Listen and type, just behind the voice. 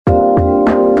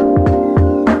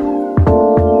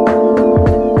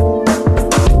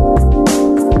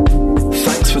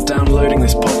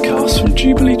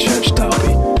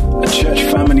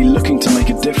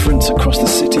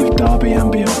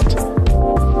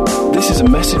a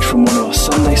message from one of our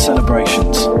Sunday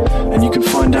celebrations, and you can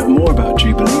find out more about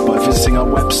Jubilee by visiting our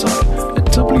website at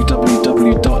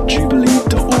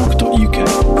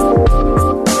www.jubilee.org.uk.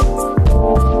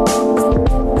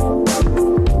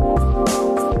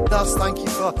 Thank you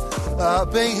for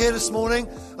being here this morning.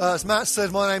 As Matt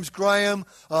said, my name's Graham.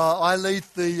 I lead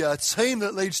the team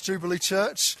that leads Jubilee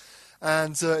Church,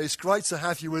 and it's great to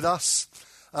have you with us.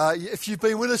 If you've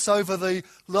been with us over the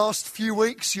last few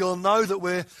weeks, you'll know that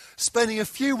we're spending a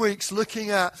few weeks looking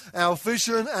at our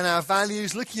vision and our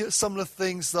values, looking at some of the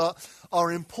things that are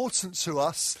important to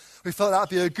us. We felt that would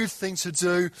be a good thing to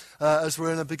do as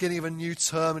we're in the beginning of a new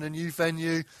term in a new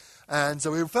venue. And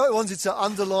we felt we wanted to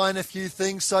underline a few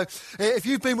things. So if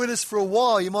you've been with us for a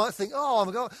while, you might think, oh,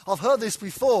 my God, I've heard this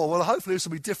before. Well, hopefully this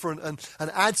will be different and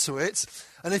add to it.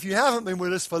 And if you haven't been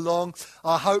with us for long,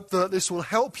 I hope that this will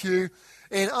help you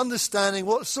in understanding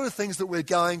what sort of things that we're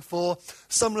going for,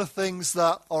 some of the things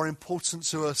that are important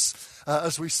to us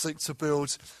as we seek to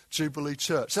build Jubilee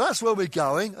Church. So that's where we're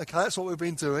going, okay, that's what we've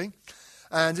been doing.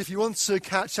 And if you want to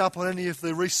catch up on any of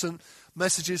the recent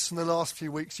messages from the last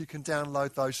few weeks, you can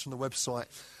download those from the website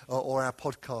or our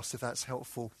podcast if that's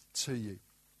helpful to you.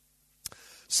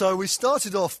 So we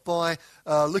started off by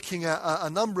looking at a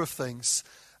number of things,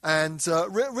 and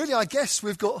really I guess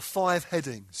we've got 5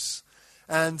 headings.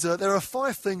 And there are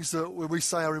 5 things that we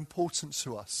say are important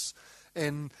to us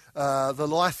in the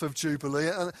life of Jubilee.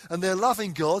 And they're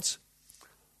loving God,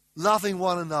 loving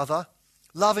one another,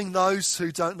 loving those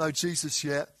who don't know Jesus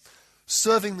yet,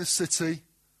 serving the city,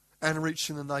 and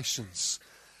reaching the nations.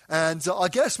 And I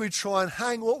guess we try and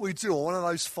hang what we do on one of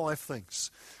those 5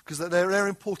 things, because they're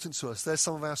important to us. They're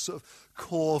some of our sort of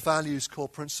core values, core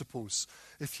principles,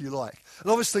 if you like.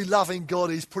 And obviously loving God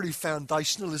is pretty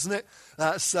foundational, isn't it?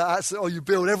 You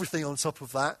build everything on top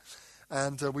of that.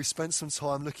 And we spent some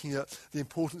time looking at the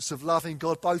importance of loving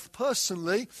God, both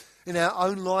personally, in our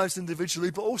own lives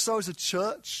individually, but also as a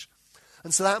church.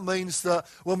 And so that means that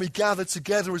when we gather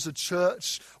together as a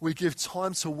church, we give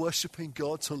time to worshipping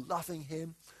God, to loving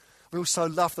Him. We also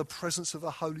love the presence of the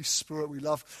Holy Spirit. We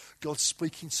love God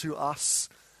speaking to us,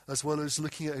 as well as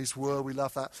looking at His Word. We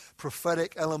love that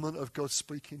prophetic element of God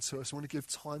speaking to us. We want to give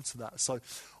time to that. So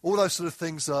all those sort of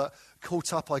things are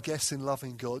caught up, I guess, in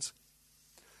loving God.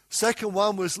 Second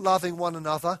one was loving one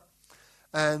another.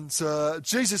 And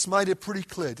Jesus made it pretty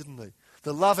clear, didn't He?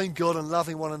 That loving God and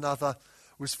loving one another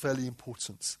was fairly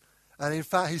important. And in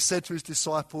fact, He said to His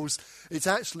disciples, it's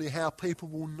actually how people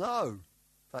will know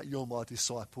that you're my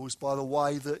disciples, by the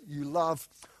way that you love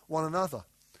one another.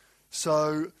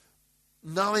 So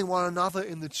knowing one another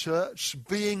in the church,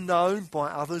 being known by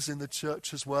others in the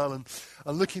church as well, and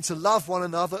looking to love one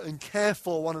another and care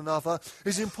for one another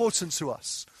is important to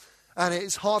us. And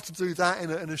it's hard to do that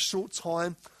in a short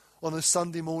time on a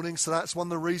Sunday morning, so that's one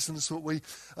of the reasons that we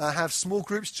have small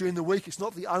groups during the week. It's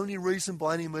not the only reason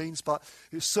by any means, but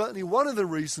it's certainly one of the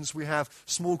reasons we have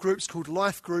small groups called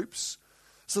life groups,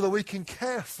 so that we can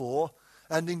care for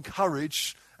and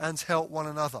encourage and help one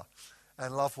another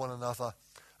and love one another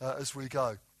as we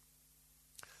go.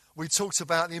 We talked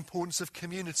about the importance of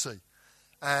community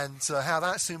and how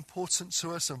that's important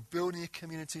to us, and building a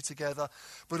community together,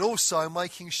 but also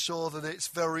making sure that it's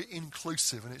very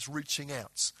inclusive and it's reaching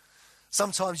out.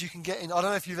 Sometimes you can get in, I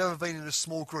don't know if you've ever been in a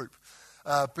small group,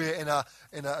 be it in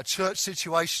a church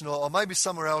situation or maybe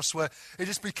somewhere else, where it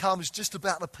just becomes just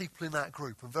about the people in that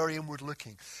group and very inward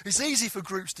looking. It's easy for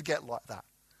groups to get like that.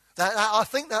 I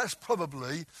think that's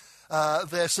probably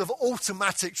their sort of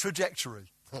automatic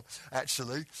trajectory,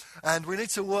 actually. And we need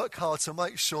to work hard to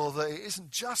make sure that it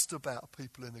isn't just about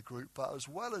people in the group, but as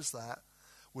well as that,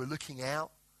 we're looking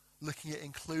out, looking at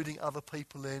including other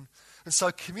people in. And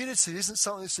so community isn't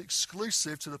something that's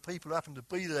exclusive to the people who happen to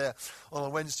be there on a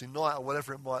Wednesday night or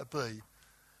whatever it might be,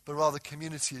 but rather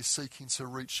community is seeking to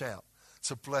reach out,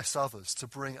 to bless others, to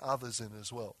bring others in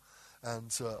as well.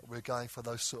 And we're going for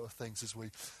those sort of things as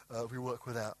we work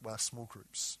with our small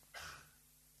groups.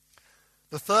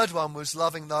 The third one was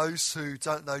loving those who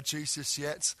don't know Jesus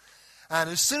yet. And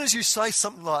as soon as you say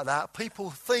something like that,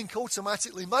 people think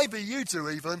automatically, maybe you do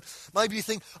even, maybe you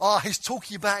think, he's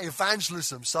talking about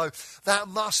evangelism, so that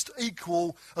must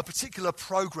equal a particular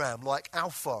program like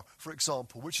Alpha, for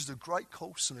example, which is a great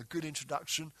course and a good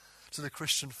introduction to the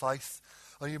Christian faith.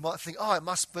 Or you might think, it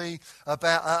must be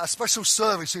about a special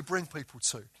service we bring people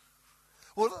to.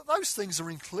 Well, those things are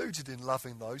included in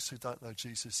loving those who don't know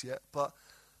Jesus yet, but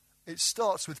it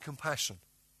starts with compassion.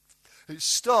 It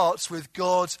starts with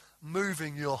God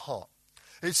moving your heart.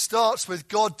 It starts with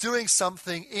God doing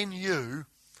something in you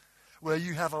where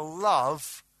you have a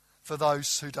love for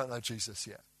those who don't know Jesus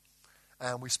yet.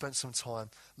 And we spent some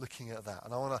time looking at that.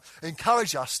 And I want to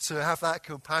encourage us to have that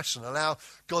compassion, allow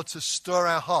God to stir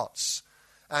our hearts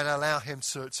and allow him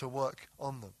to work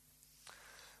on them.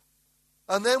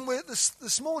 And then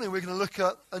this morning we're going to look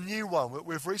at a new one that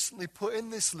we've recently put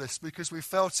in this list because we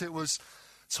felt it was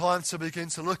time to begin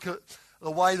to look at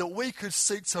the way that we could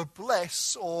seek to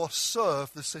bless or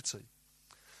serve the city.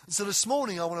 And so this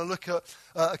morning I want to look at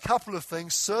a couple of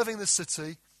things: serving the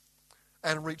city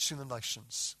and reaching the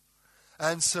nations.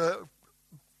 And to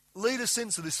lead us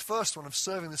into this first one of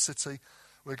serving the city,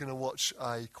 we're going to watch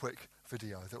a quick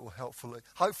video that will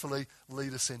hopefully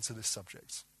lead us into this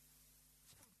subject.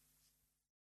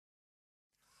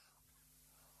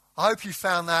 I hope you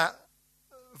found that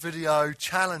video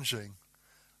challenging.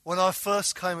 When I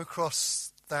first came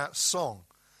across that song,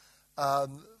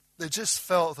 it just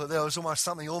felt that there was almost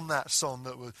something on that song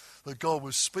that God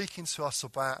was speaking to us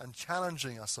about and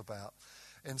challenging us about,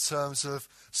 in terms of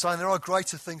saying there are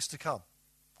greater things to come.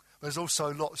 There's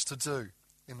also lots to do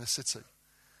in the city.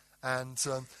 And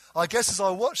I guess as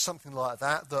I watched something like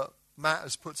that Matt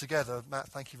has put together, Matt,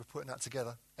 thank you for putting that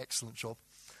together. Excellent job.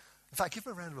 In fact, give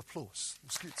him a round of applause. It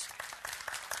was good.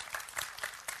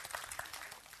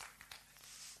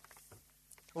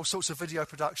 All sorts of video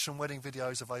production, wedding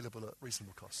videos available at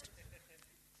reasonable cost.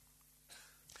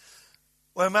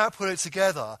 When Matt put it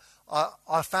together,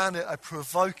 I found it a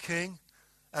provoking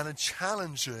and a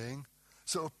challenging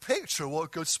sort of picture of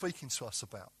what God's speaking to us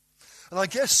about. And I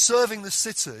guess serving the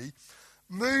city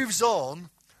moves on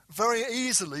very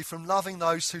easily from loving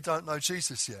those who don't know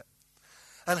Jesus yet.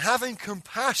 And having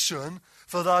compassion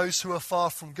for those who are far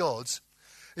from God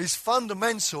is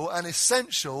fundamental and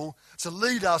essential to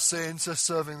lead us into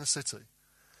serving the city.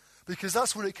 Because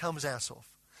that's what it comes out of.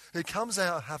 It comes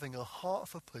out of having a heart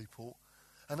for people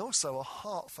and also a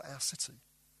heart for our city.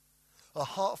 A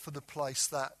heart for the place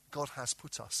that God has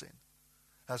put us in,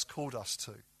 has called us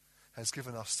to, has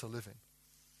given us to live in.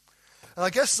 And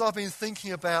I guess as I've been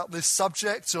thinking about this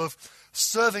subject of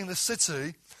serving the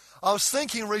city, I was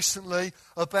thinking recently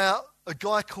about a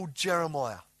guy called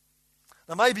Jeremiah.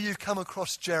 Now maybe you've come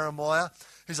across Jeremiah.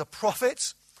 He's a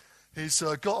prophet. He's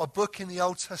got a book in the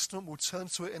Old Testament. We'll turn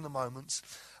to it in a moment.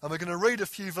 And we're going to read a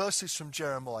few verses from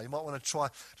Jeremiah. You might want to try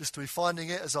just to be finding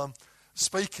it as I'm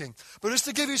speaking. But just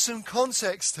to give you some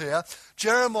context here,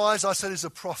 Jeremiah, as I said, is a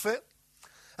prophet.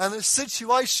 And the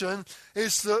situation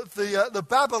is that the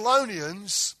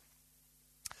Babylonians,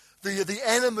 the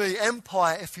enemy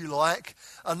empire, if you like,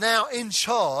 are now in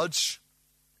charge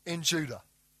in Judah.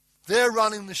 They're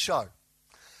running the show.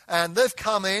 And they've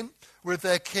come in with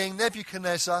their king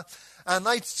Nebuchadnezzar, and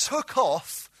they took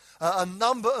off a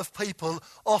number of people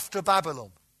off to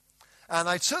Babylon. And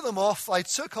they took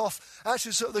off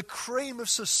actually sort of the cream of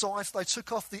society. They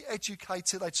took off the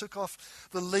educated, they took off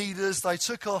the leaders, they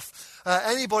took off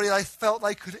anybody they felt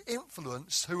they could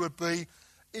influence who would be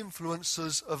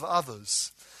influencers of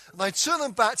others. And they took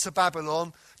them back to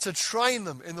Babylon to train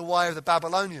them in the way of the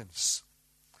Babylonians.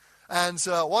 And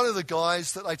one of the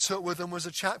guys that they took with them was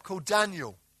a chap called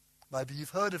Daniel. Maybe you've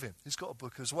heard of him. He's got a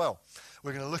book as well.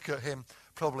 We're going to look at him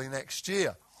probably next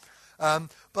year.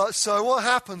 But so what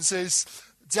happens is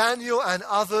Daniel and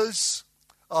others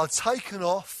are taken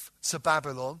off to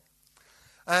Babylon.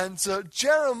 And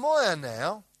Jeremiah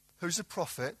now, who's a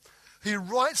prophet, he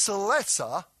writes a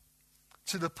letter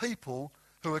to the people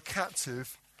who are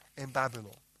captive in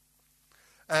Babylon.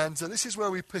 And this is where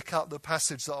we pick up the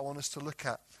passage that I want us to look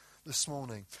at this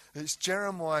morning. It's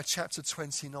Jeremiah chapter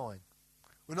 29.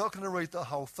 We're not going to read the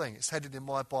whole thing. It's headed in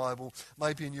my Bible,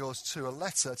 maybe in yours too, a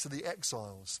letter to the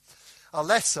exiles. A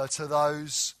letter to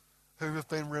those who have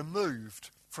been removed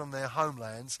from their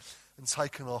homelands and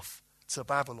taken off to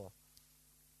Babylon.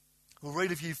 We'll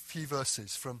read a few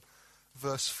verses from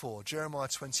verse 4. Jeremiah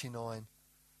 29,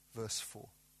 verse 4.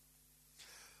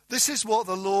 This is what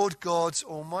the Lord God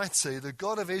Almighty, the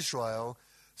God of Israel,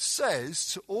 says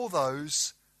to all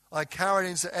those I carried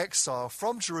into exile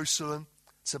from Jerusalem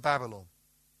to Babylon.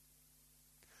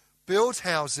 Build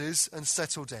houses and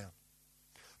settle down.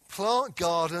 Plant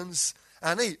gardens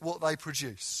and eat what they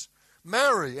produce.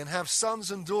 Marry and have sons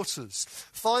and daughters.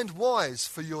 Find wives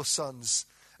for your sons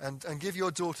and give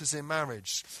your daughters in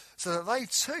marriage, so that they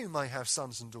too may have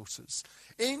sons and daughters.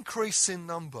 Increase in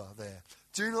number there.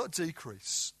 Do not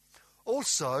decrease.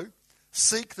 Also,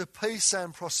 seek the peace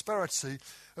and prosperity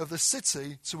of the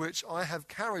city to which I have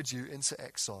carried you into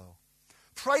exile.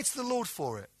 Pray to the Lord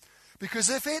for it, because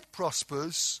if it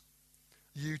prospers,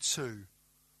 you too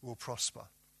will prosper.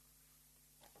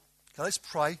 Okay, let's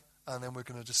pray, and then we're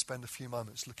going to just spend a few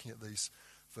moments looking at these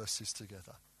verses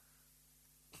together.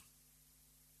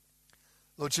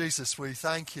 Lord Jesus, we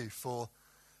thank you for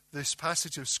this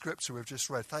passage of Scripture we've just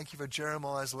read. Thank you for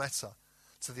Jeremiah's letter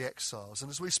to the exiles. And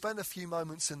as we spend a few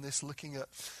moments in this looking at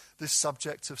this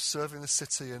subject of serving the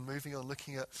city and moving on,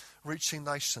 looking at reaching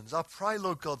nations, I pray,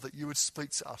 Lord God, that you would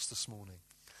speak to us this morning.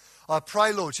 I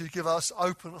pray, Lord, you give us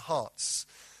open hearts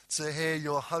to hear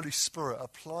your Holy Spirit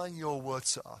applying your word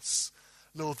to us.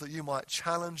 Lord, that you might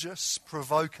challenge us,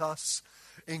 provoke us,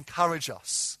 encourage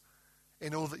us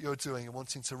in all that you're doing and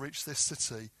wanting to reach this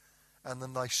city and the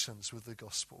nations with the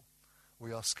gospel.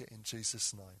 We ask it in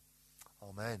Jesus' name.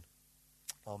 Amen.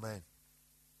 Amen.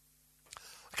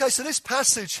 Okay, so this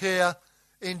passage here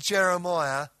in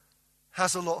Jeremiah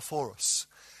has a lot for us.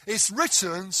 It's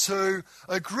written to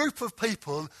a group of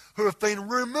people who have been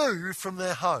removed from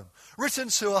their home. Written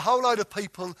to a whole load of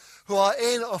people who are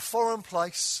in a foreign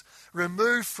place,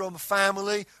 removed from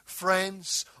family,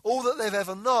 friends, all that they've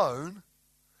ever known.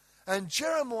 And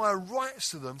Jeremiah writes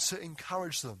to them to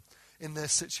encourage them in their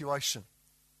situation.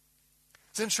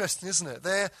 It's interesting, isn't it?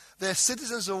 They're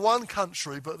citizens of one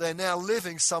country, but they're now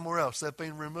living somewhere else. They've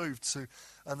been removed to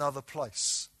another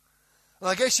place. And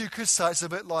I guess you could say it's a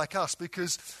bit like us,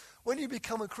 because when you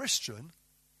become a Christian,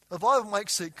 the Bible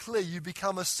makes it clear you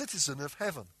become a citizen of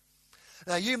heaven.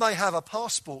 Now, you may have a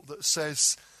passport that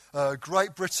says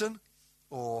Great Britain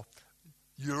or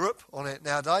Europe on it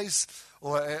nowadays,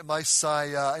 or it may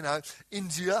say,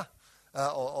 India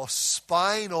or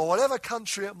Spain or whatever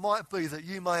country it might be that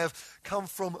you may have come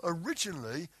from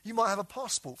originally. You might have a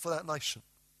passport for that nation.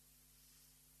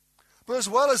 But as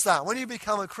well as that, when you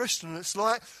become a Christian, it's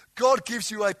like God gives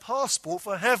you a passport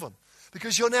for heaven,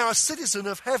 because you're now a citizen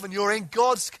of heaven. You're in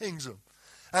God's kingdom,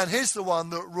 and he's the one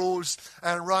that rules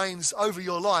and reigns over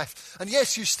your life. And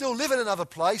yes, you still live in another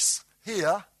place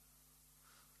here,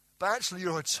 but actually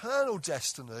your eternal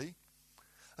destiny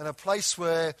and a place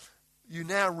where you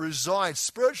now reside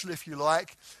spiritually, if you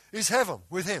like, is heaven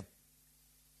with him.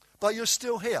 But you're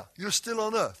still here. You're still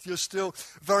on earth. You're still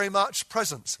very much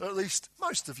present. At least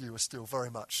most of you are still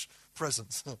very much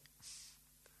present.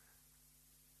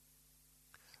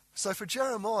 So for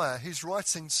Jeremiah, he's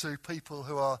writing to people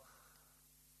who are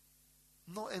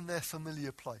not in their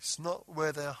familiar place, not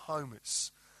where their home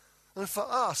is. And for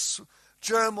us,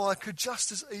 Jeremiah could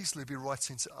just as easily be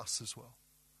writing to us as well.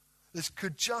 This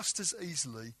could just as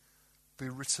easily be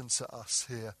written to us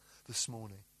here this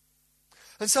morning.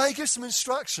 And so he gives some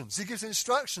instructions. He gives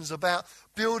instructions about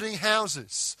building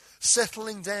houses,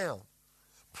 settling down,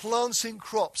 planting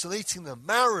crops and eating them,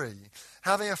 marrying,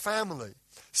 having a family,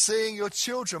 seeing your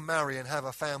children marry and have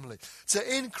a family,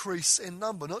 to increase in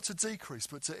number, not to decrease,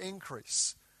 but to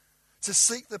increase, to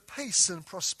seek the peace and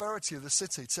prosperity of the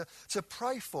city, to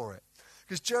pray for it.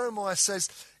 Because Jeremiah says,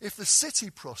 if the city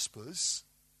prospers,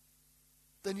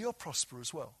 then you'll prosper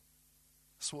as well.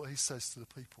 That's what he says to the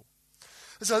people.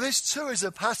 And so this too is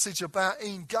a passage about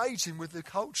engaging with the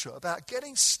culture, about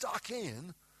getting stuck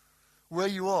in where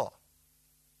you are,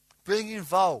 being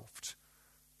involved,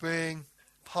 being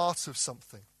part of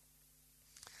something.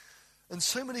 And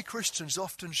so many Christians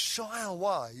often shy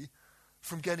away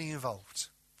from getting involved,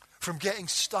 from getting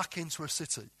stuck into a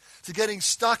city, to getting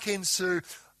stuck into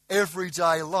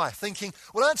everyday life, thinking,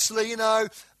 well, actually, I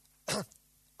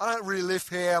don't really live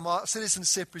here. My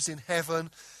citizenship is in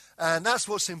heaven, and that's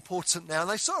what's important now.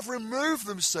 And they sort of remove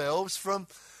themselves from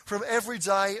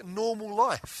everyday normal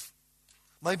life.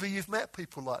 Maybe you've met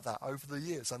people like that over the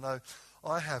years. I know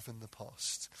I have in the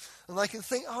past. And they can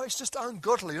think, it's just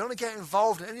ungodly. I don't want to get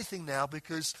involved in anything now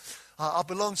because I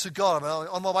belong to God. I'm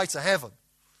on my way to heaven.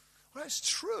 Well, that's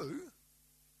true.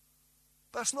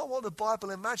 But that's not what the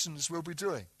Bible imagines we'll be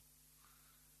doing.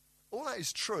 All that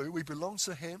is true. We belong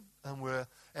to him, and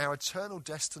our eternal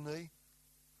destiny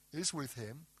is with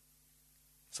him.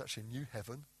 It's actually a new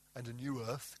heaven and a new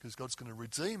earth, because God's going to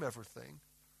redeem everything.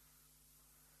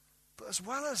 But as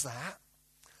well as that,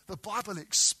 the Bible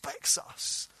expects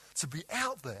us to be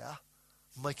out there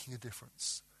making a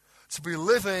difference, to be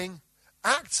living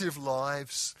active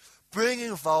lives, being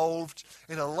involved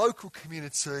in a local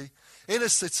community, in a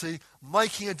city,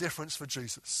 making a difference for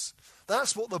Jesus.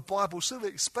 That's what the Bible sort of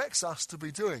expects us to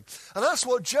be doing. And that's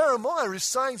what Jeremiah is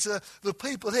saying to the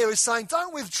people here. He's saying,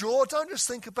 don't withdraw. Don't just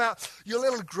think about your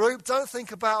little group. Don't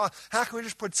think about how can we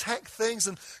just protect things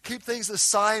and keep things the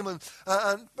same.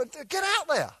 But get out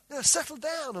there. Settle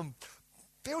down and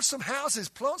build some houses,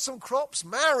 plant some crops,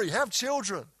 marry, have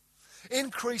children,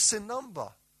 increase in number,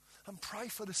 and pray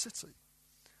for the city.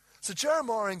 So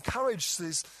Jeremiah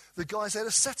encourages the guys there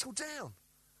to settle down,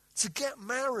 to get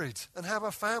married and have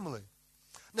a family.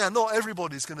 Now, not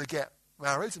everybody's going to get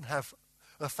married and have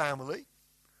a family,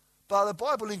 but the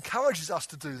Bible encourages us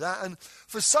to do that. And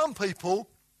for some people,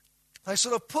 they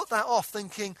sort of put that off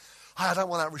thinking, hey, I don't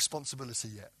want that responsibility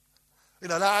yet. You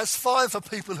know, that's fine for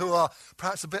people who are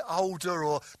perhaps a bit older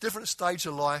or different stage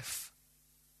of life.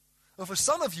 Well, for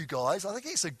some of you guys, I think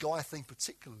it's a guy thing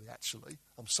particularly, actually.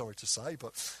 I'm sorry to say,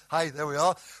 but hey, there we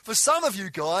are. For some of you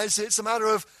guys, it's a matter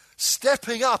of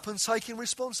stepping up and taking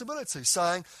responsibility,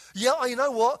 saying, yeah, you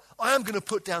know what? I am going to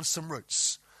put down some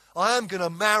roots. I am going to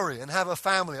marry and have a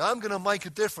family. I'm going to make a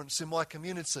difference in my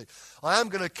community. I am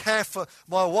going to care for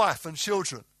my wife and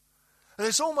children. And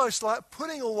it's almost like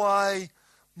putting away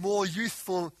more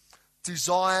youthful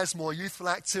desires, more youthful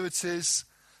activities,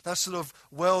 that sort of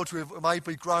world we've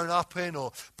maybe grown up in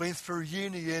or been through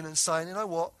uni in, and saying, you know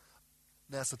what,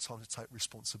 now's the time to take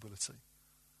responsibility.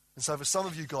 And so for some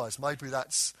of you guys, maybe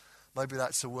that's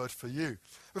a word for you.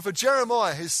 But for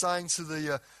Jeremiah, he's saying to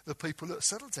the people, look,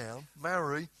 settle down,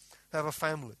 marry, have a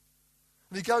family.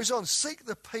 And he goes on, seek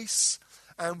the peace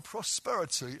and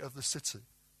prosperity of the city.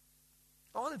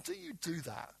 I wonder, do you do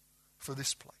that for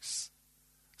this place?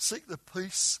 Seek the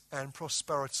peace and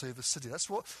prosperity of the city. That's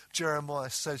what Jeremiah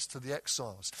says to the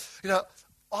exiles. You know,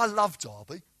 I love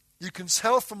Derby. You can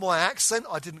tell from my accent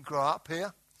I didn't grow up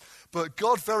here. But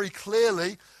God very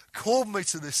clearly called me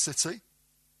to this city.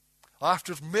 I have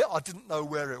to admit I didn't know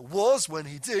where it was when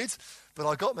he did. But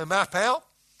I got my map out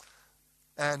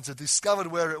and discovered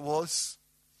where it was.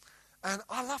 And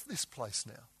I love this place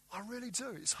now. I really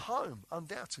do. It's home,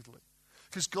 undoubtedly,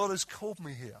 because God has called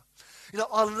me here. You know,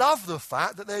 I love the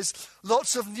fact that there's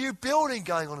lots of new building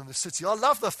going on in the city. I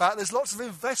love the fact there's lots of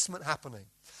investment happening.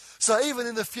 So even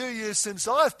in the few years since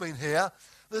I've been here,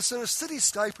 the sort of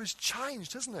cityscape has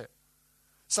changed, hasn't it?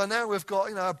 So now we've got,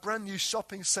 you know, a brand new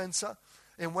shopping centre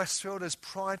in Westfield. There's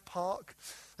Pride Park.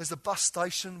 There's the bus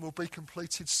station will be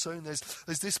completed soon. There's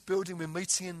this building we're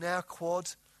meeting in now,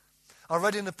 Quad. I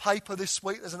read in the paper this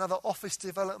week there's another office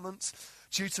development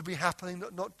due to be happening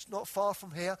not far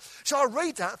from here. So I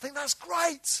read that and think, that's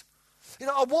great. You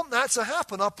know, I want that to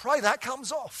happen. I pray that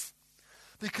comes off.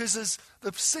 Because as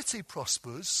the city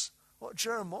prospers, what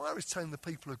Jeremiah is telling the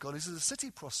people of God is, as the city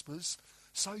prospers,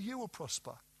 so you will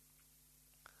prosper.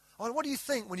 I mean, what do you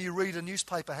think when you read a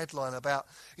newspaper headline about,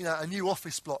 you know, a new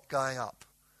office block going up?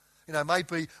 You know,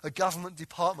 maybe a government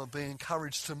department being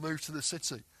encouraged to move to the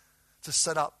city, to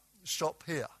set up shop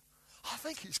here. I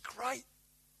think it's great.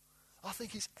 I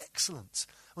think it's excellent.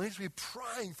 We need to be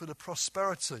praying for the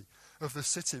prosperity of the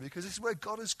city because this is where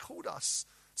God has called us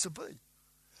to be.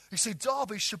 You see,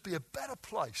 Derby should be a better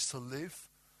place to live,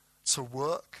 to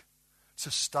work,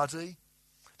 to study,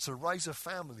 to raise a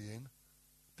family in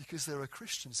because there are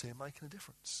Christians here making a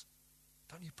difference.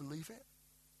 Don't you believe it?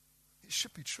 It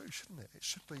should be true, shouldn't it? It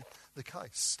should be the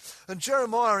case. And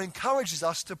Jeremiah encourages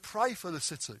us to pray for the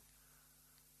city.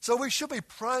 So we should be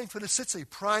praying for the city,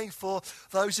 praying for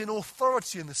those in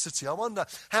authority in the city. I wonder,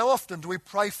 how often do we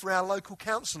pray for our local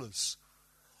councillors?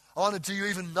 I wonder, do you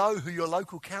even know who your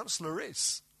local councillor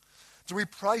is? Do we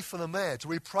pray for the mayor? Do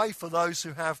we pray for those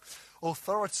who have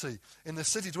authority in the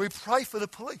city? Do we pray for the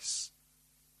police?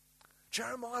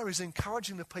 Jeremiah is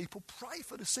encouraging the people, pray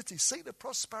for the city, seek the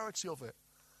prosperity of it.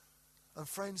 And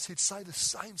friends, he'd say the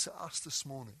same to us this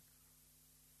morning.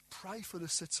 Pray for the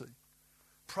city.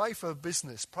 Pray for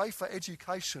business, pray for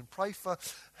education, pray for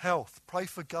health, pray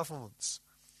for governments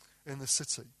in the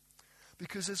city.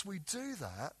 Because as we do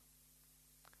that,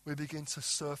 we begin to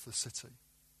serve the city.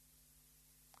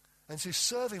 And so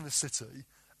serving the city,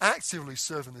 actively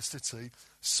serving the city,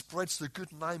 spreads the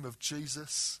good name of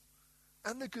Jesus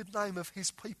and the good name of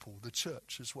his people, the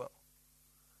church as well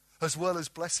as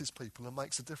blesses people and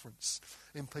makes a difference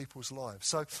in people's lives.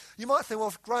 So you might think,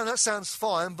 well, Graham, that sounds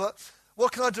fine, but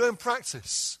what can I do in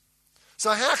practice?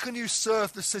 So how can you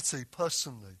serve the city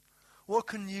personally? What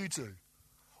can you do?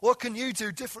 What can you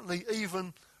do differently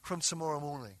even from tomorrow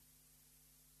morning?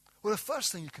 Well, the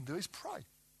first thing you can do is pray.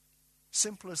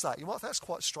 Simple as that. You might think that's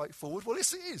quite straightforward. Well,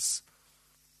 yes, it is.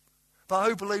 But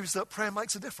who believes that prayer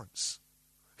makes a difference?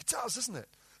 It does, doesn't it?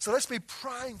 So let's be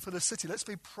praying for the city. Let's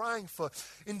be praying for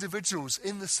individuals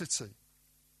in the city.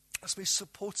 Let's be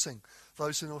supporting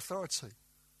those in authority.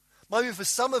 Maybe for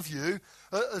some of you,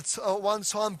 at one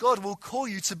time, God will call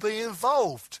you to be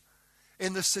involved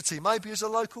in the city. Maybe as a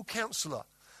local councillor.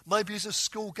 Maybe as a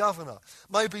school governor.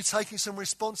 Maybe taking some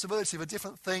responsibility for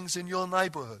different things in your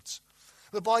neighbourhood.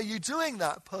 But by you doing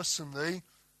that personally,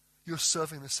 you're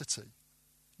serving the city.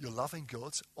 You're loving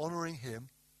God, honouring him,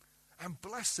 and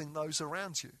blessing those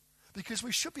around you. Because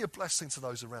we should be a blessing to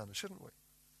those around us, shouldn't we?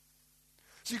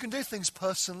 So you can do things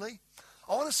personally.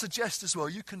 I want to suggest as well,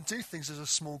 you can do things as a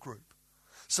small group.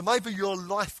 So maybe your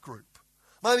life group,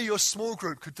 maybe your small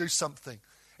group could do something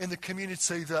in the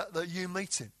community that you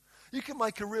meet in. You can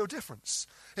make a real difference.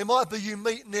 It might be you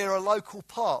meet near a local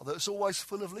park that's always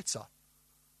full of litter.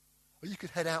 Or you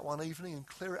could head out one evening and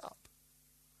clear it up.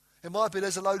 It might be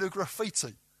there's a load of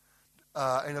graffiti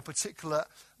in a particular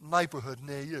neighbourhood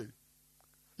near you.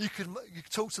 You could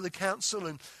talk to the council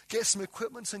and get some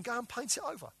equipment and go and paint it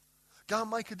over. Go and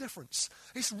make a difference.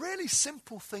 It's really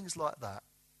simple things like that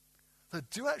that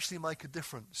do actually make a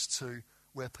difference to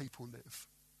where people live.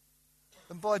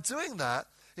 And by doing that,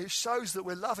 it shows that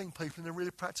we're loving people in a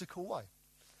really practical way.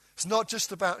 It's not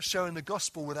just about showing the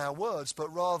gospel with our words,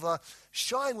 but rather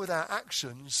showing with our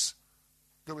actions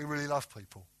that we really love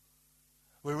people.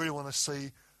 We really want to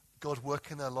see God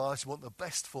work in their lives. We want the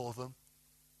best for them.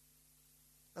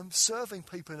 And serving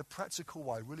people in a practical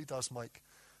way really does make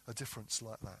a difference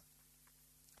like that.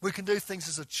 We can do things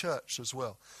as a church as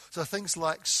well. So things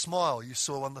like Smile, you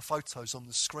saw on the photos on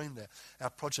the screen there, our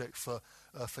project for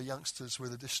youngsters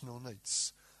with additional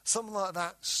needs. Something like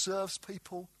that serves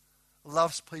people,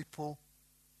 loves people,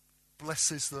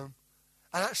 blesses them,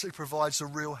 and actually provides a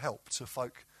real help to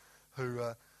folk who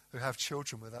have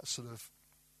children with those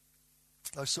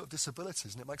sort of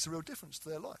disabilities, and it makes a real difference to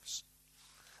their lives.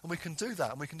 And we can do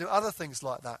that, and we can do other things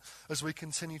like that as we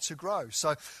continue to grow.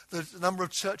 So the number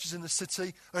of churches in the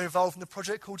city are involved in a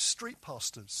project called Street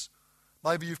Pastors.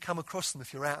 Maybe you've come across them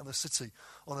if you're out in the city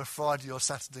on a Friday or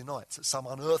Saturday night at some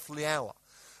unearthly hour.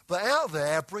 But out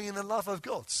there, bringing the love of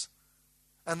God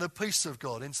and the peace of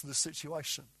God into the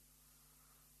situation.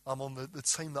 I'm on the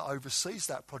team that oversees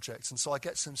that project, and so I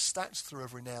get some stats through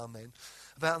every now and then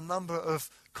about a number of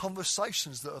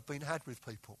conversations that have been had with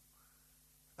people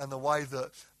and the way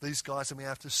that these guys have been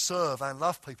able to serve and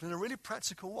love people in a really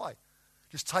practical way.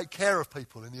 Just take care of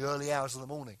people in the early hours of the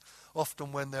morning,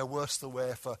 often when they're worse than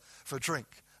aware for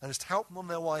drink, and just help them on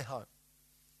their way home.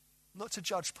 Not to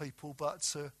judge people, but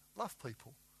to love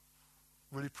people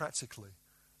really practically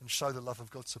and show the love of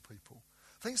God to people.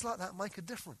 Things like that make a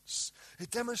difference.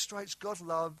 It demonstrates God's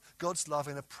love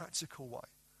in a practical way.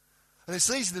 And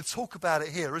it's easy to talk about it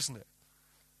here, isn't it?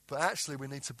 But actually we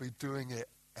need to be doing it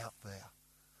out there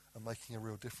and making a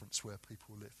real difference where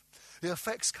people live. It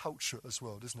affects culture as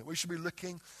well, doesn't it? We should be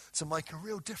looking to make a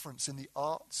real difference in the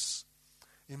arts,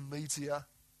 in media.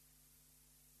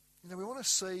 We want to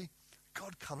see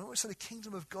God come. We want to see the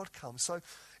kingdom of God come. So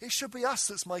it should be us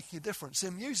that's making a difference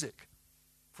in music,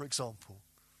 for example.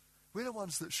 We're the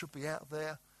ones that should be out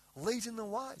there leading the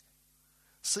way,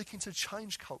 seeking to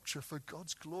change culture for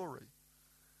God's glory,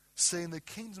 seeing the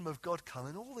kingdom of God come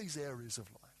in all these areas of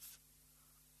life.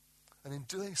 And in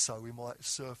doing so, we might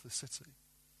serve the city.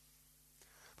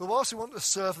 But whilst we want to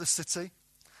serve the city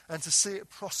and to see it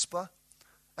prosper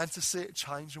and to see it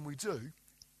change, and we do,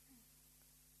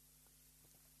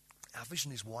 our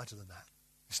vision is wider than that.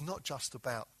 It's not just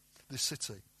about this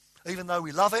city. Even though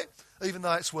we love it, even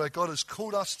though it's where God has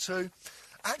called us to,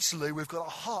 actually we've got a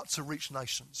heart to reach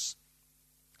nations.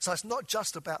 So it's not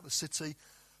just about the city,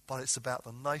 but it's about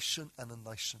the nation and the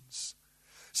nations.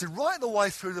 So right the way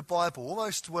through the Bible,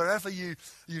 almost wherever you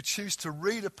choose to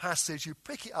read a passage, you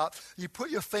pick it up, you put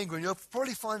your finger and you'll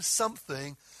probably find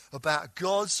something about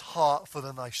God's heart for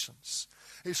the nations.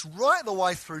 It's right the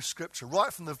way through Scripture,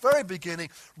 right from the very beginning,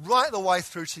 right the way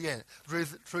through to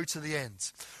the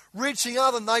end. Reaching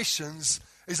other nations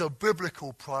is a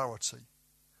biblical priority.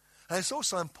 And it's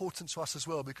also important to us as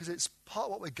well because it's part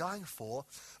of what we're going for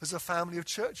as a family of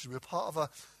churches. We're part of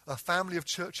a family of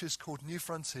churches called New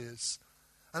Frontiers.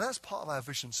 And that's part of our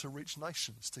vision to reach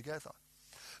nations together.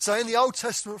 So in the Old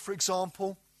Testament, for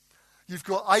example, you've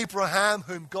got Abraham,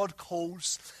 whom God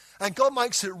calls. And God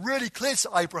makes it really clear to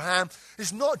Abraham,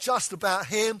 it's not just about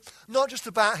him, not just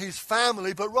about his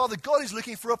family, but rather God is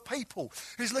looking for a people.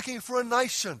 He's looking for a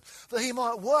nation that he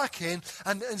might work in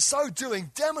and in so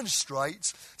doing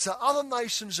demonstrate to other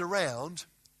nations around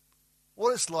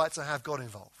what it's like to have God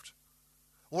involved.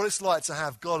 What it's like to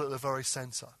have God at the very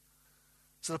centre.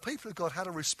 So the people of God had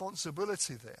a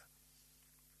responsibility there.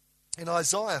 In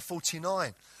Isaiah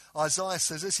 49, Isaiah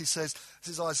says this, this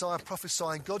is Isaiah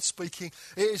prophesying, God speaking,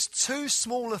 "It is too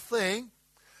small a thing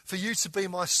for you to be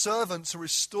my servant to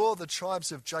restore the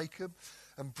tribes of Jacob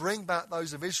and bring back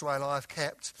those of Israel I have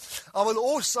kept. I will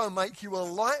also make you a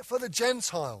light for the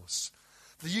Gentiles,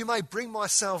 that you may bring my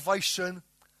salvation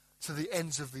to the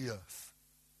ends of the earth."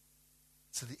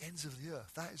 To the ends of the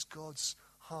earth. That is God's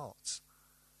heart.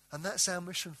 And that's our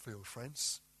mission field,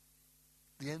 friends.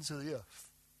 The ends of the earth.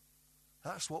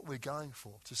 That's what we're going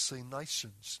for, to see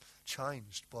nations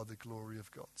changed by the glory of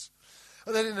God.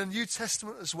 And then in the New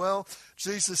Testament as well,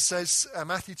 Jesus says,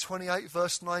 Matthew 28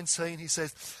 verse 19, he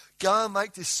says, "Go and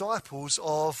make disciples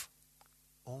of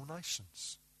all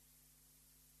nations."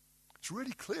 It's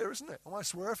really clear, isn't it?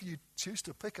 Almost wherever you choose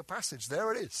to pick a passage,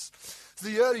 there it is. So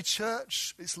the early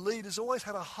church, its leaders always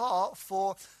had a heart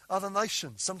for other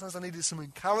nations. Sometimes they needed some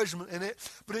encouragement in it,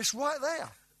 but it's right there.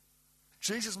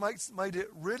 Jesus made it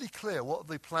really clear what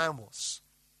the plan was.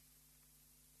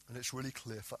 And it's really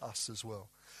clear for us as well.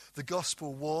 The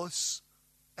gospel was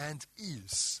and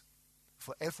is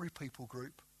for every people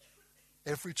group,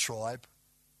 every tribe,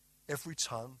 every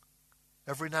tongue,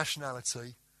 every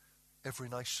nationality, every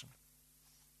nation.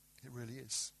 It really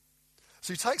is.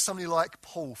 So you take somebody like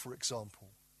Paul, for example.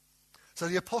 So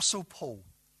the Apostle Paul,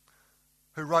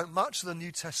 who wrote much of the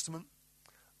New Testament,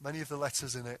 many of the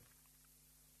letters in it,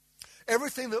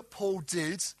 everything that Paul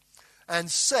did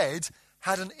and said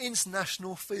had an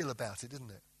international feel about it, didn't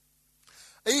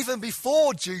it? Even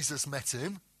before Jesus met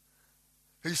him,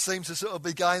 who seemed to sort of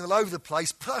be going all over the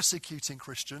place, persecuting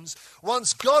Christians,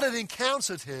 once God had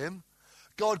encountered him,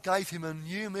 God gave him a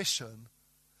new mission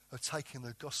of taking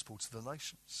the gospel to the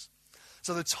nations.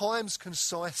 So the Times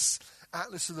Concise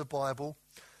Atlas of the Bible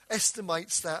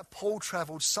estimates that Paul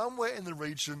travelled somewhere in the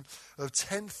region of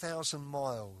 10,000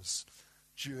 miles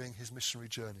during his missionary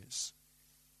journeys.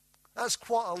 That's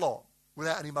quite a lot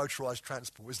without any motorised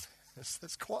transport, isn't it?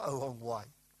 That's quite a long way.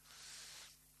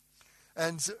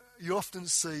 And you often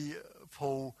see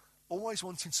Paul always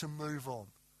wanting to move on,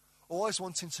 always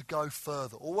wanting to go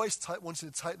further, always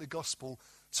wanting to take the gospel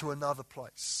to another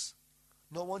place.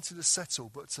 Not wanting to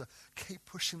settle, but to keep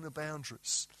pushing the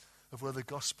boundaries of where the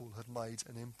gospel had made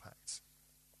an impact.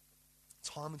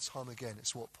 Time and time again,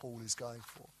 it's what Paul is going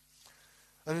for.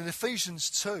 And in Ephesians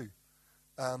 2,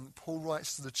 Paul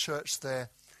writes to the church there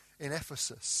in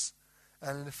Ephesus.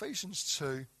 And in Ephesians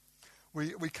 2,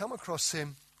 we come across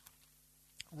him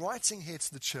writing here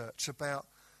to the church about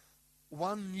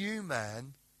one new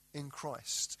man in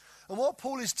Christ. And what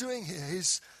Paul is doing here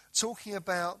is talking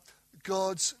about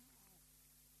God's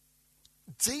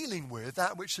dealing with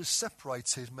that which has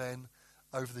separated men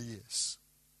over the years.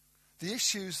 The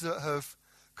issues that have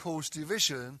caused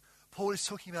division, Paul is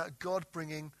talking about God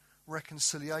bringing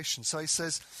reconciliation. So he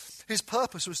says his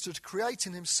purpose was to create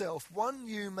in himself one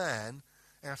new man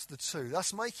out of the two,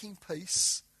 thus making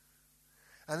peace,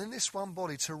 and in this one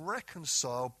body to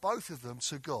reconcile both of them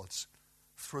to God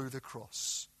through the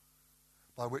cross,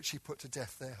 by which he put to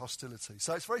death their hostility.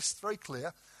 So it's very, very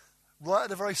clear. Right at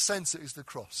the very centre is the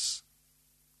cross.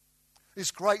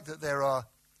 It's great that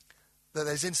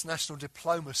there's international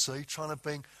diplomacy trying to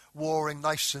bring warring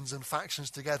nations and factions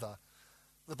together.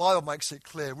 The Bible makes it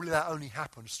clear, really that only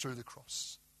happens through the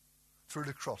cross. Through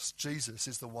the cross, Jesus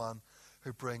is the one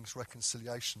who brings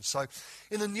reconciliation. So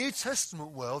in the New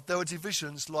Testament world, there were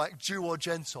divisions like Jew or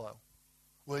Gentile,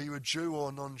 where you were Jew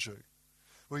or non-Jew,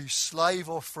 where you slave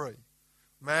or free,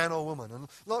 man or woman, and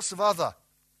lots of other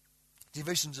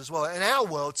divisions as well. In our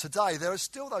world today, there are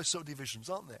still those sort of divisions,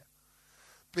 aren't there?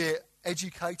 Be it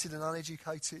educated and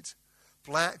uneducated,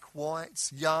 black,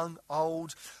 white, young,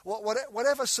 old,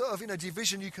 whatever sort of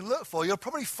division you can look for, you'll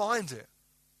probably find it.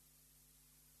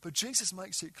 But Jesus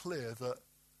makes it clear that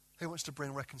he wants to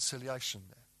bring reconciliation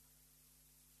there.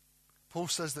 Paul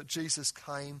says that Jesus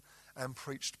came and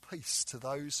preached peace to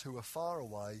those who are far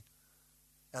away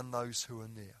and those who are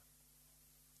near.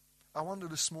 I wonder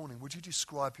this morning, would you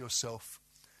describe yourself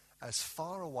as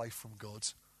far away from God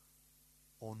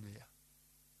or near?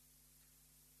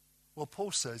 What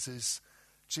Paul says is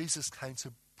Jesus came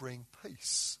to bring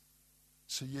peace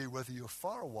to you, whether you're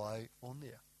far away or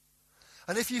near.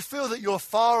 And if you feel that you're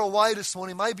far away this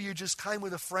morning, maybe you just came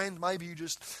with a friend, maybe you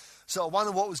just sort of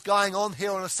wondered what was going on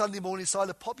here on a Sunday morning, decided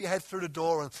to pop your head through the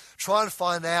door and try and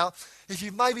find out. If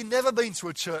you've maybe never been to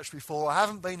a church before or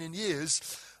haven't been in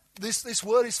years, this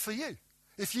word is for you.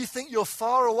 If you think you're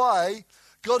far away,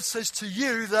 God says to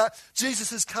you that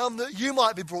Jesus has come that you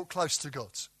might be brought close to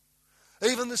God.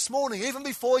 Even this morning, even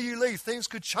before you leave, things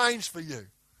could change for you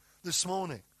this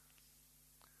morning.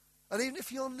 And even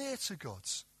if you're near to God,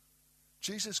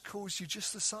 Jesus calls you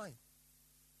just the same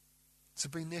to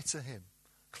be near to him,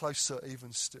 closer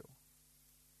even still.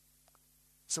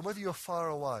 So whether you're far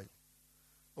away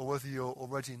or whether you're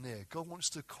already near, God wants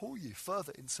to call you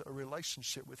further into a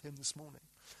relationship with him this morning.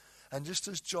 And just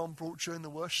as John brought during the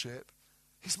worship,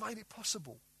 he's made it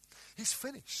possible. He's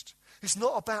finished. It's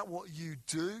not about what you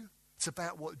do. It's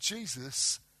about what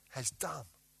Jesus has done.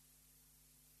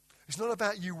 It's not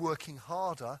about you working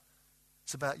harder.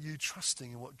 It's about you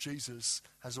trusting in what Jesus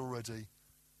has already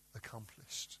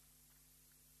accomplished.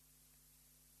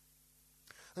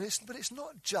 But it's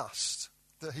not just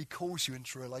that he calls you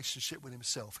into a relationship with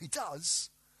himself. He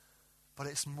does, but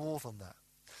it's more than that.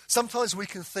 Sometimes we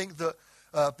can think that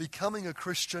becoming a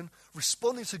Christian,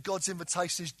 responding to God's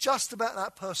invitation is just about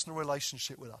that personal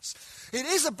relationship with us. It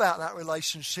is about that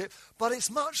relationship, but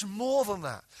it's much more than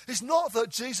that. It's not that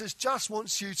Jesus just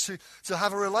wants you to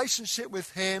have a relationship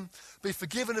with him, be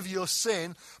forgiven of your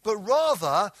sin, but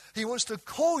rather he wants to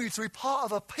call you to be part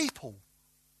of a people.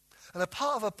 And a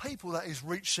part of a people that is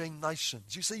reaching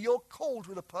nations. You see, you're called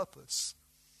with a purpose.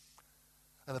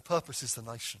 And the purpose is the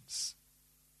nations.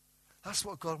 That's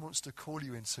what God wants to call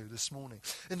you into this morning.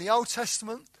 In the Old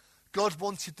Testament, God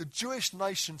wanted the Jewish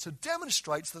nation to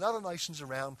demonstrate to the other nations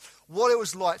around what it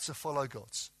was like to follow God.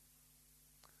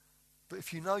 But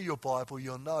if you know your Bible,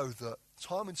 you'll know that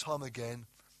time and time again,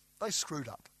 they screwed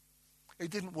up.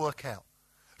 It didn't work out.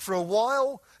 For a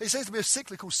while, it seems to be a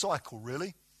cyclical cycle,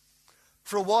 really.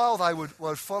 For a while, they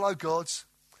would follow God.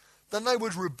 Then they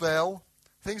would rebel.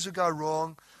 Things would go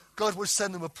wrong. God would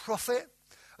send them a prophet.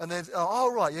 And then,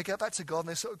 get back to God. And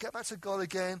they sort of get back to God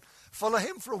again. Follow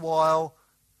him for a while.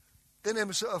 Then they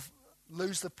would sort of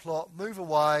lose the plot, move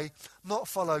away, not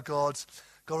follow God.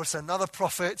 God would send another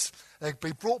prophet. They'd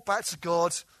be brought back to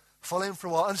God, follow him for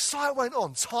a while. And so it went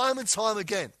on, time and time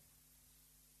again.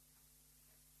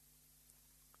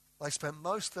 They spent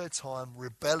most of their time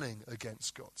rebelling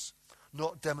against God,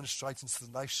 not demonstrating to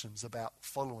the nations about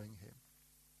following him.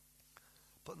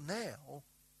 But now,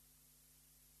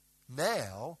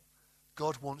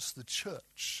 God wants the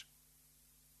church.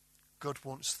 God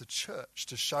wants the church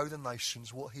to show the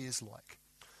nations what he is like,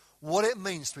 what it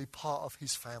means to be part of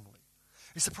his family.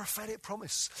 It's a prophetic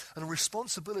promise, and the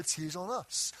responsibility is on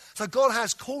us. So God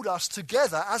has called us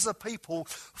together as a people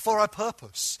for a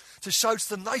purpose, to show to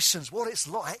the nations what it's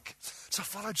like to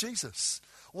follow Jesus,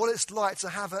 what it's like to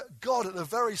have God at the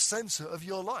very center of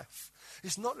your life.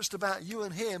 It's not just about you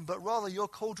and him, but rather you're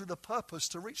called with a purpose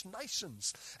to reach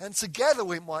nations. And together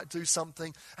we might do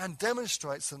something and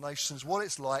demonstrate to the nations what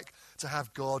it's like to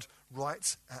have God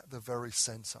right at the very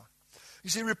center. You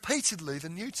see, repeatedly, the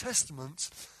New Testament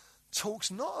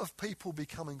talks not of people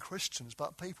becoming Christians,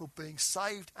 but people being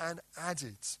saved and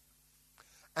added.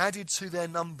 Added to their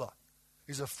number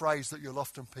is a phrase that you'll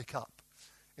often pick up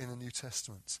in the New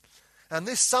Testament. And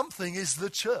this something is the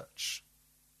church.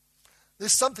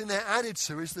 This something they're added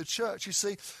to is the church. You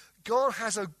see, God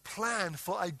has a plan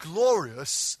for a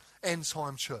glorious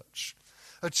end-time church.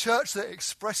 A church that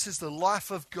expresses the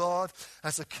life of God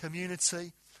as a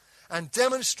community and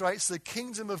demonstrates the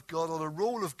kingdom of God or the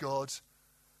rule of God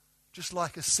just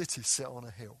like a city set on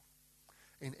a hill.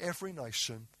 In every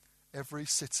nation, every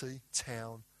city,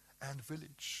 town and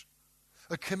village.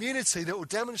 A community that will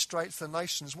demonstrate to the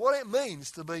nations what it means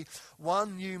to be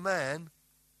one new man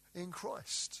in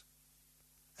Christ.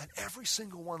 And every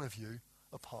single one of you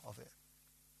are part of it.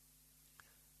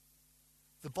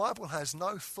 The Bible has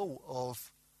no thought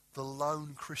of the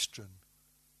lone Christian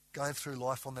going through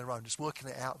life on their own, just working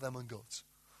it out, them and God.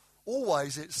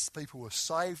 Always it's people who are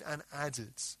saved and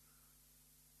added.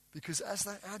 Because as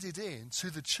they're added in to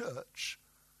the church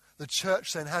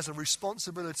then has a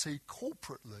responsibility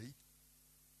corporately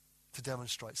to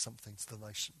demonstrate something to the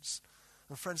nations.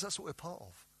 And friends, that's what we're part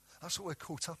of. That's what we're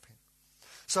caught up in.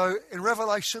 So in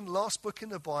Revelation, last book in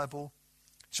the Bible,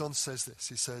 John says this.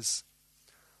 He says,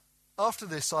 "After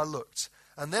this I looked,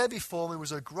 and there before me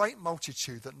was a great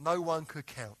multitude that no one could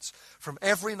count, from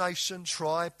every nation,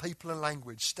 tribe, people and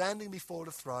language, standing before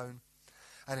the throne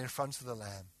and in front of the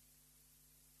Lamb.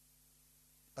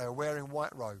 They were wearing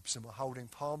white robes and were holding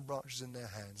palm branches in their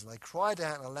hands. And they cried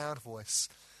out in a loud voice,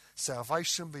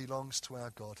 'Salvation belongs to our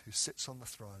God who sits on the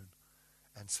throne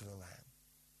and to the Lamb.'"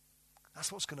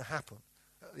 That's what's going to happen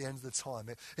at the end of the time.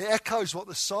 It echoes what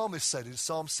the psalmist said in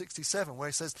Psalm 67, where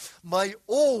he says, "May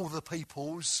all the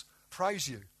peoples praise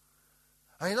you."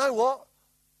 And you know what?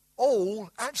 All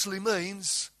actually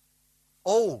means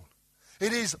all.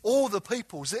 It is all the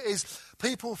peoples. It is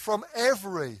people from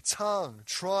every tongue,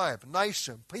 tribe,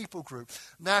 nation, people group,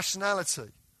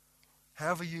 nationality.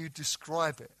 However you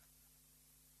describe it,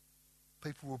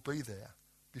 people will be there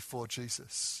before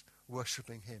Jesus,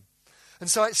 worshipping him. And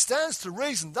so it stands to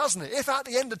reason, doesn't it? If at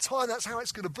the end of time that's how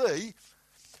it's going to be,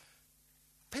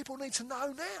 people need to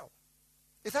know now.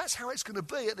 If that's how it's going to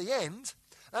be at the end,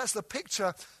 that's the picture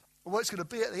of what it's going to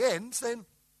be at the end, then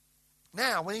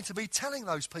now we need to be telling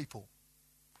those people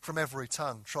from every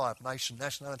tongue, tribe, nation,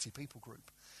 nationality, people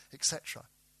group, etc.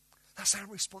 That's our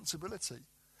responsibility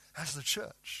as the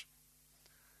church.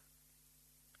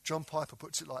 John Piper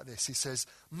puts it like this. He says,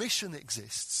 "Mission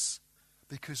exists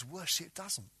because worship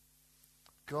doesn't.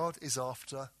 God is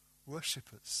after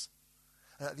worshippers.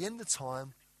 And at the end of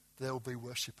time, there will be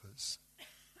worshippers.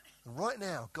 And right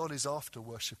now, God is after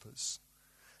worshippers.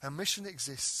 And mission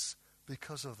exists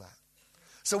because of that.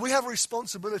 So we have a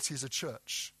responsibility as a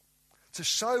church to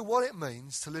show what it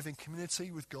means to live in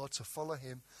community with God, to follow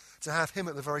him, to have him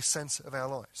at the very centre of our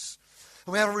lives.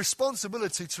 And we have a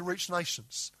responsibility to reach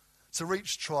nations, to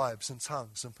reach tribes and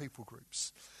tongues and people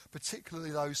groups,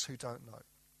 particularly those who don't know.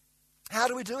 How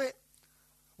do we do it?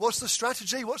 What's the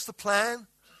strategy? What's the plan?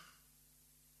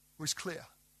 Well, it's clear.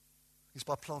 It's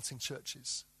by planting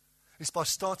churches. It's by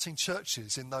starting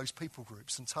churches in those people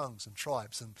groups and tongues and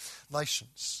tribes and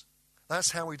nations.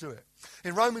 That's how we do it.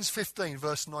 In Romans 15,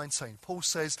 verse 19, Paul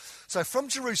says, "So from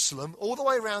Jerusalem all the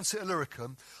way around to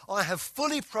Illyricum, I have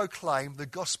fully proclaimed the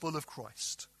gospel of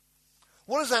Christ."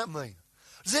 What does that mean?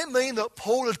 Does it mean that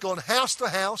Paul had gone house to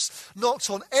house, knocked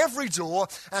on every door,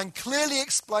 and clearly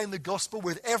explained the gospel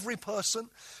with every person?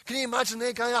 Can you imagine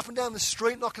there going up and down the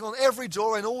street, knocking on every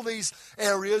door in all these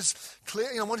areas,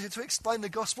 clearly, wanting to explain the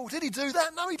gospel? Did he do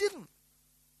that? No, he didn't.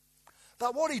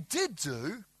 But what he did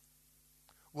do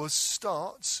was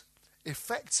start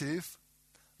effective,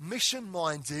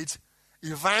 mission-minded,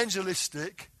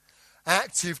 evangelistic,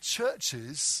 active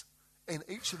churches in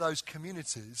each of those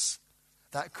communities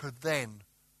that could then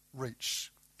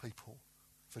reach people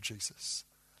for Jesus.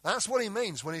 That's what he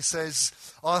means when he says,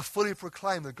 "I fully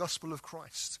proclaim the gospel of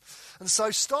Christ." And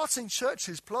so starting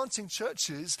churches, planting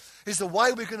churches, is the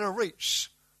way we're going to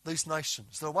reach these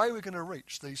nations, the way we're going to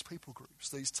reach these people groups,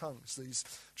 these tongues, these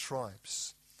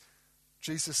tribes.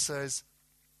 Jesus says,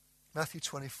 Matthew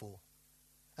 24,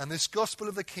 "And this gospel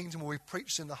of the kingdom will be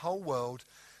preached in the whole world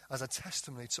as a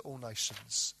testimony to all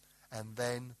nations, and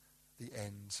then the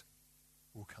end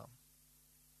will come."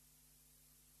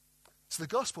 So the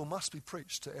gospel must be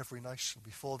preached to every nation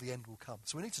before the end will come.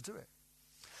 So we need to do it.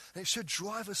 And it should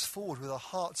drive us forward with a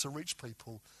heart to reach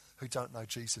people who don't know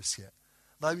Jesus yet.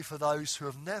 Maybe for those who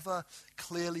have never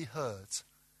clearly heard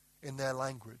in their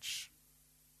language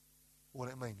what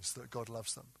it means that God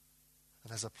loves them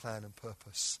and has a plan and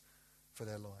purpose for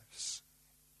their lives.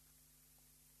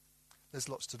 There's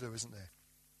lots to do, isn't there?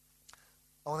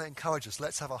 I want to encourage us.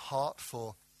 Let's have a heart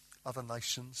for other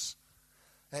nations.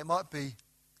 And it might be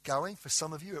going, for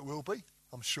some of you it will be,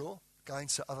 I'm sure, going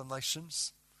to other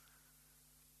nations.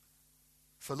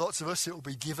 For lots of us it will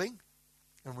be giving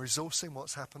and resourcing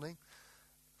what's happening.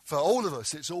 For all of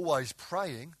us it's always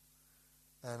praying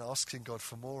and asking God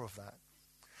for more of that.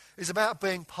 It's about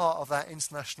being part of that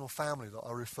international family that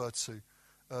I referred to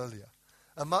earlier.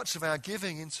 And much of our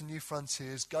giving into New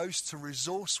Frontiers goes to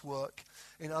resource work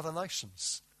in other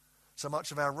nations. So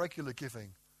much of our regular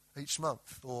giving each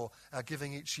month or our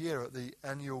giving each year at the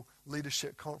annual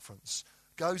leadership conference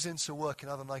goes into work in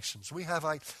other nations. We have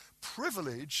a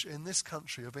privilege in this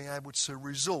country of being able to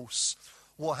resource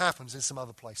what happens in some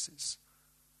other places.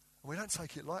 And we don't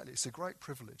take it lightly. It's a great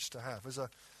privilege to have.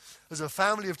 As a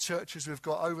family of churches, we've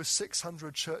got over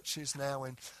 600 churches now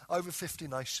in over 50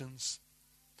 nations.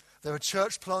 There are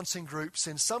church planting groups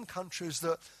in some countries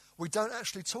that we don't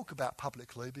actually talk about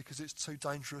publicly because it's too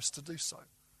dangerous to do so.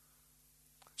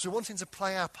 So we're wanting to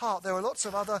play our part. There are lots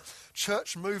of other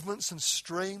church movements and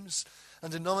streams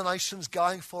and denominations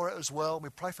going for it as well. We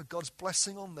pray for God's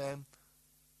blessing on them.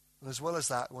 And as well as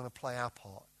that, we want to play our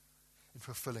part in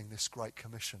fulfilling this great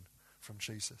commission from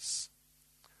Jesus.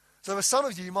 So for some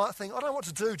of you, you might think, I don't know what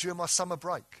to do during my summer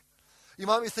break. You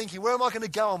might be thinking, where am I going to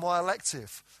go on my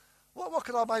elective? What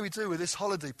could I maybe do with this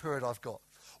holiday period I've got?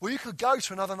 Well, you could go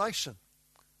to another nation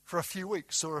for a few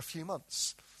weeks or a few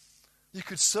months. You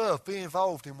could serve, be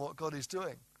involved in what God is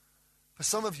doing. For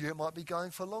some of you, it might be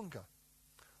going for longer.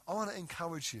 I want to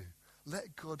encourage you.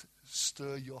 Let God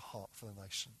stir your heart for the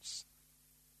nations.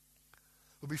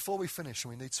 But before we finish, and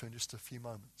we need to in just a few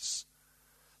moments,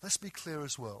 let's be clear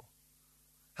as well.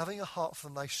 Having a heart for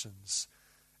the nations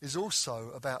is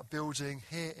also about building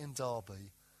here in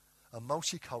Derby a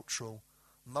multicultural,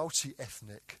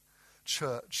 multi-ethnic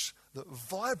church that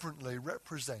vibrantly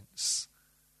represents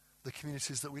the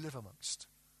communities that we live amongst.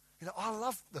 You know, I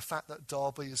love the fact that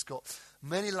Derby has got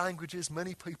many languages,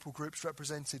 many people groups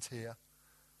represented here.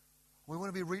 We want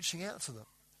to be reaching out to them.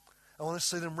 I want to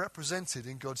see them represented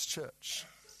in God's church.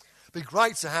 It'd be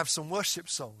great to have some worship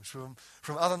songs from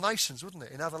other nations, wouldn't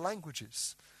it, in other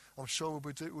languages. I'm sure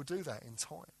we'll do that in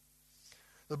time.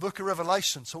 The book of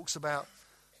Revelation talks about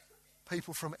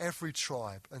people from every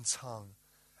tribe and tongue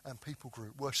and people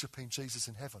group worshipping Jesus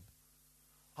in heaven.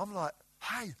 I'm like,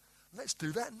 hey, let's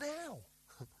do that now.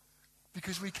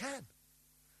 Because we can. And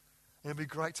it'd be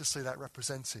great to see that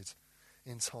represented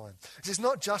in time. It's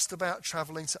not just about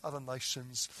travelling to other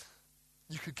nations.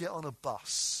 You could get on a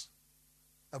bus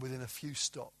and within a few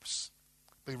stops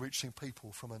be reaching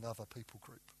people from another people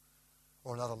group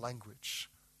or another language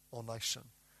or nation.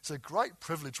 It's a great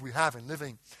privilege we have in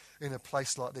living in a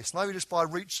place like this. Maybe just by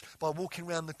walking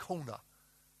around the corner,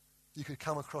 you could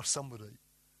come across somebody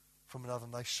from another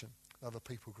nation, another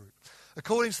people group.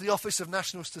 According to the Office of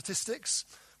National Statistics,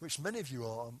 which many of you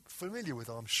are familiar with,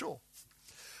 I'm sure,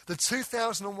 the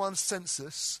 2001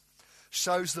 census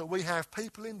shows that we have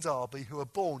people in Derby who are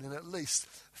born in at least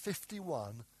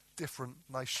 51 different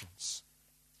nations.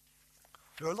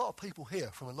 There are a lot of people here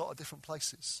from a lot of different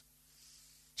places.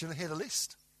 Do you want to hear the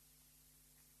list?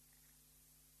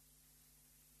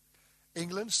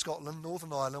 England, Scotland,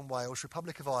 Northern Ireland, Wales,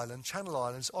 Republic of Ireland, Channel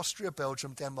Islands, Austria,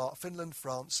 Belgium, Denmark, Finland,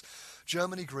 France,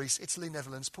 Germany, Greece, Italy,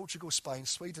 Netherlands, Portugal, Spain,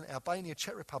 Sweden, Albania,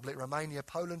 Czech Republic, Romania,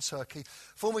 Poland, Turkey,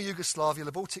 former Yugoslavia,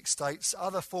 the Baltic States,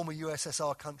 other former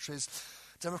USSR countries,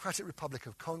 Democratic Republic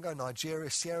of Congo, Nigeria,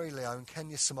 Sierra Leone,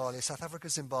 Kenya, Somalia, South Africa,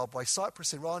 Zimbabwe,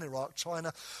 Cyprus, Iran, Iraq,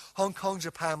 China, Hong Kong,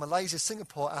 Japan, Malaysia,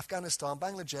 Singapore, Afghanistan,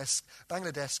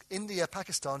 Bangladesh, India,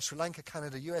 Pakistan, Sri Lanka,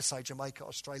 Canada, USA, Jamaica,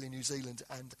 Australia, New Zealand,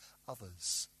 and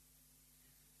others.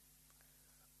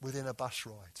 Within a bus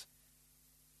ride.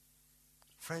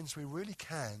 Friends, we really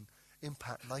can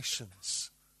impact nations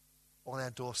on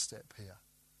our doorstep here.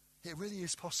 It really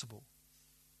is possible.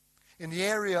 In the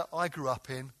area I grew up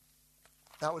in,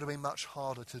 that would have been much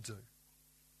harder to do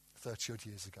 30 odd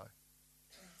years ago.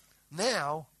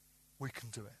 Now, we can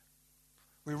do it.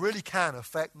 We really can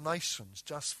affect nations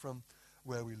just from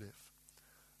where we live.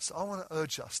 So I want to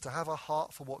urge us to have a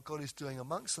heart for what God is doing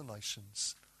amongst the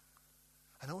nations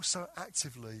and also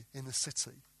actively in the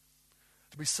city.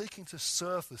 To be seeking to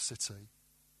serve the city,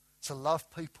 to love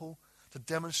people, to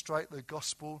demonstrate the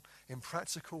gospel in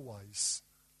practical ways.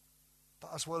 But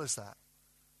as well as that,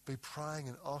 be praying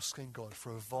and asking God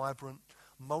for a vibrant,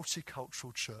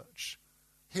 multicultural church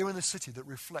here in the city that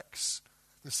reflects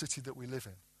the city that we live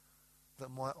in, that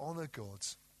might honour God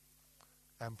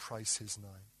and praise his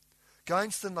name.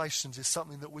 Going to the nations is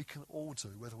something that we can all do,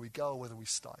 whether we go or whether we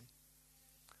stay,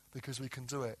 because we can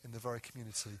do it in the very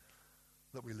community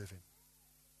that we live in.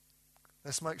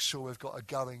 Let's make sure we've got a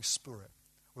going spirit,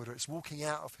 whether it's walking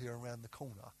out of here around the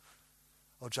corner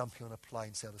or jumping on a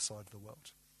plane to the other side of the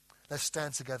world. Let's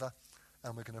stand together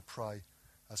and we're going to pray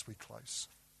as we close.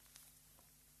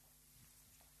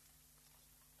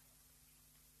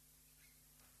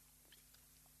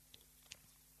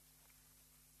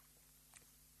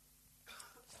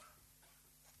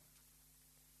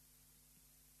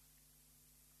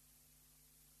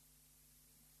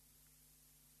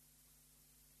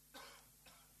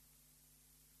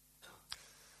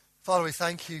 Father, we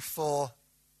thank you for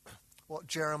what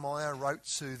Jeremiah wrote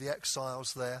to the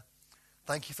exiles there.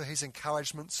 Thank you for his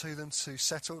encouragement to them to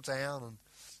settle down and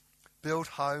build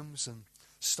homes and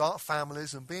start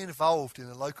families and be involved in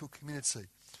the local community,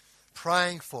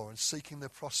 praying for and seeking the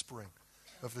prospering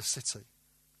of the city.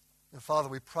 And Father,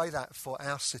 we pray that for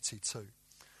our city too.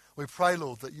 We pray,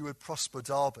 Lord, that you would prosper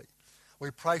Derby. We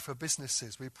pray for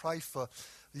businesses. We pray for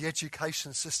the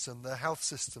education system, the health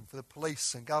system, for the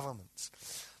police and government.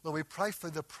 Lord, we pray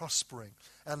for the prospering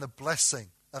and the blessing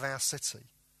of our city.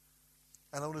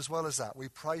 And Lord, as well as that, we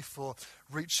pray for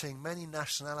reaching many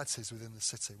nationalities within the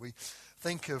city. We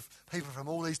think of people from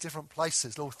all these different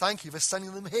places. Lord, thank you for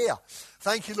sending them here.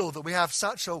 Thank you, Lord, that we have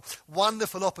such a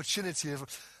wonderful opportunity of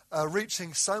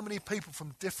reaching so many people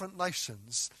from different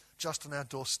nations just on our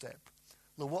doorstep.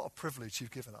 Lord, what a privilege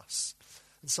you've given us.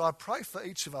 And so I pray for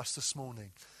each of us this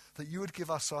morning that you would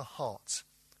give us a heart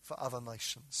for other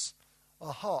nations,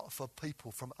 a heart for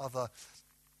people from other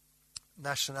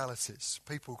nationalities,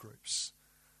 people groups,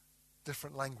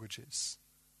 different languages.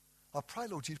 I pray,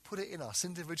 Lord, you'd put it in us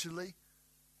individually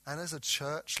and as a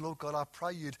church. Lord God, I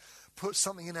pray you'd put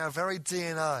something in our very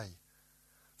DNA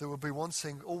that would be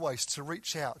wanting always to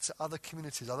reach out to other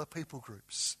communities, other people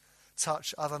groups,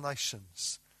 touch other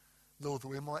nations. Lord, that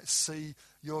we might see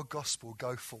your gospel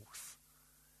go forth.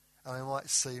 And we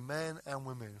might see men and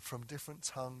women from different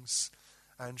tongues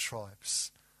and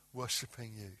tribes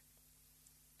worshipping you.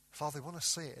 Father, we want to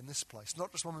see it in this place,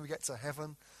 not just when we get to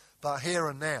heaven, but here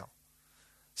and now.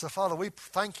 So, Father, we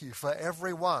thank you for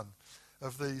every one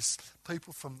of these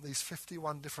people from these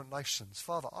 51 different nations.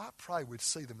 Father, I pray we'd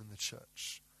see them in the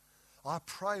church. I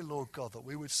pray, Lord God, that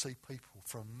we would see people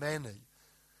from many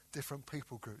different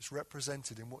people groups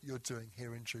represented in what you're doing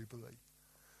here in Jubilee.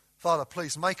 Father,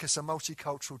 please make us a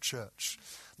multicultural church.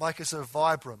 Make us a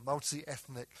vibrant,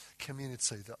 multi-ethnic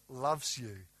community that loves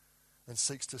you and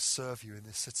seeks to serve you in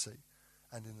this city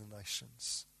and in the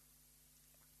nations.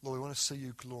 Lord, we want to see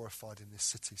you glorified in this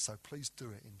city, so please do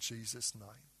it in Jesus'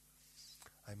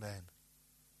 name. Amen.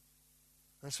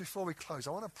 And so before we close,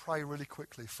 I want to pray really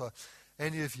quickly for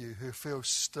any of you who feel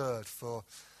stirred for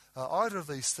either of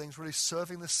these things, really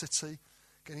serving the city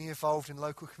getting involved in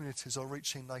local communities or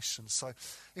reaching nations. So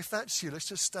if that's you, let's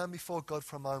just stand before God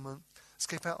for a moment. Let's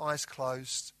keep our eyes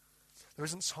closed. There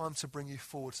isn't time to bring you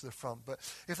forward to the front. But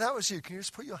if that was you, can you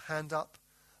just put your hand up?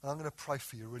 And I'm going to pray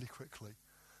for you really quickly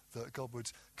that God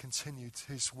would continue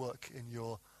his work in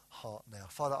your heart now.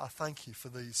 Father, I thank you for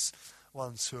these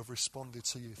ones who have responded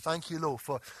to you. Thank you, Lord,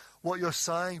 for what you're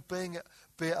saying,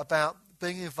 be it about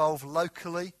being involved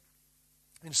locally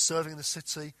in serving the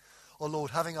city, or,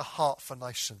 Lord, having a heart for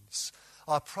nations.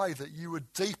 I pray that you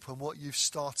would deepen what you've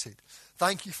started.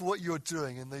 Thank you for what you're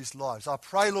doing in these lives. I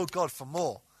pray, Lord God, for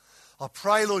more. I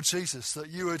pray, Lord Jesus, that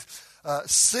you would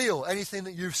seal anything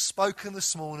that you've spoken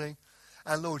this morning,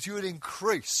 and, Lord, you would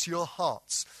increase your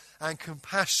hearts and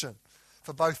compassion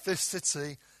for both this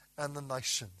city and the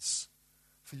nations.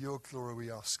 For your glory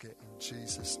we ask it in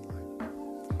Jesus' name.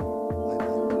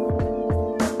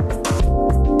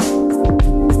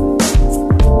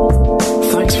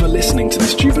 Thanks for listening to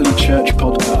this Jubilee Church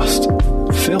podcast.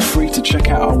 Feel free to check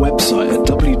out our website at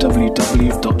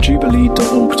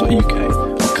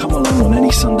www.jubilee.org.uk or come along on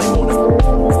any Sunday morning.